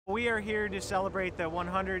We are here to celebrate the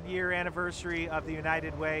 100-year anniversary of the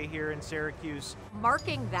United Way here in Syracuse.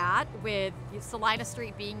 Marking that with Salina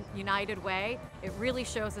Street being United Way, it really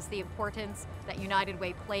shows us the importance that United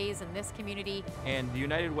Way plays in this community. And the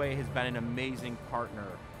United Way has been an amazing partner,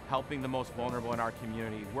 helping the most vulnerable in our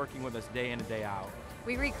community, working with us day in and day out.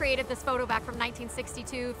 We recreated this photo back from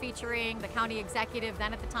 1962 featuring the county executive,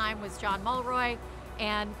 then at the time was John Mulroy,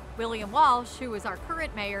 and William Walsh, who was our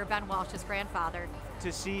current mayor, Ben Walsh's grandfather.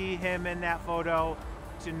 To see him in that photo,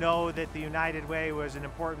 to know that the United Way was an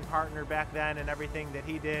important partner back then and everything that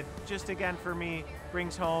he did, just again for me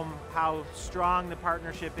brings home how strong the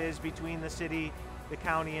partnership is between the city, the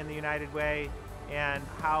county, and the United Way, and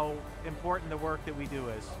how important the work that we do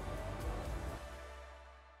is.